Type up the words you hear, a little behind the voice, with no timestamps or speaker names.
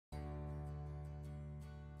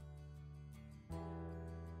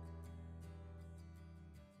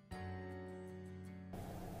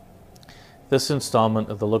This installment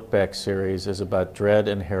of the Look Back series is about Dred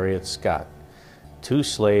and Harriet Scott, two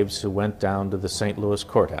slaves who went down to the St. Louis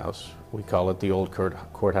courthouse, we call it the old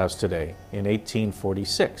courthouse today, in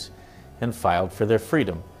 1846 and filed for their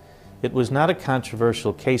freedom. It was not a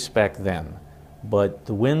controversial case back then, but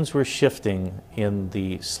the winds were shifting in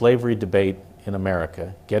the slavery debate in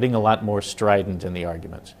America, getting a lot more strident in the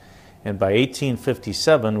arguments. And by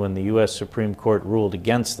 1857, when the U.S. Supreme Court ruled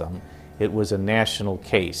against them, it was a national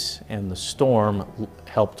case, and the storm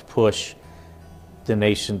helped push the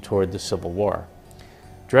nation toward the Civil War.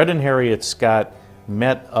 Dred and Harriet Scott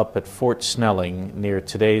met up at Fort Snelling near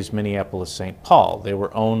today's Minneapolis-St. Paul. They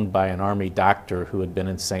were owned by an Army doctor who had been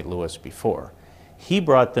in St. Louis before. He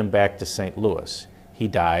brought them back to St. Louis. He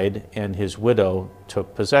died, and his widow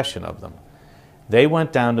took possession of them. They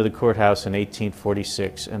went down to the courthouse in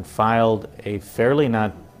 1846 and filed a fairly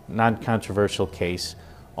non-controversial case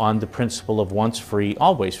on the principle of once free,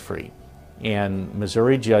 always free. And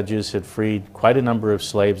Missouri judges had freed quite a number of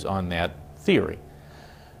slaves on that theory.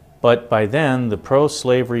 But by then, the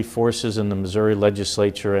pro-slavery forces in the Missouri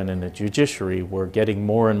legislature and in the judiciary were getting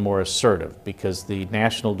more and more assertive because the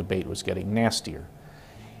national debate was getting nastier.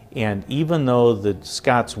 And even though the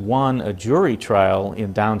Scotts won a jury trial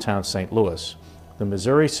in downtown St. Louis, the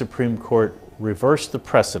Missouri Supreme Court reversed the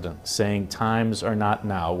precedent, saying times are not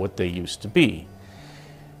now what they used to be.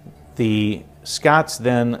 The Scotts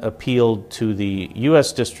then appealed to the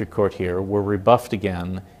U.S. District Court here, were rebuffed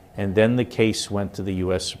again, and then the case went to the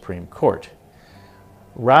U.S. Supreme Court.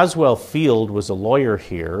 Roswell Field was a lawyer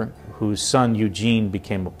here whose son Eugene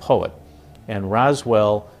became a poet, and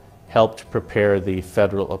Roswell helped prepare the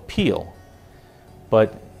federal appeal.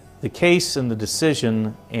 But the case and the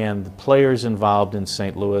decision and the players involved in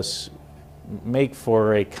St. Louis make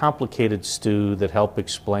for a complicated stew that help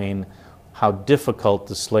explain how difficult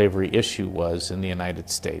the slavery issue was in the United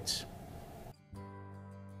States.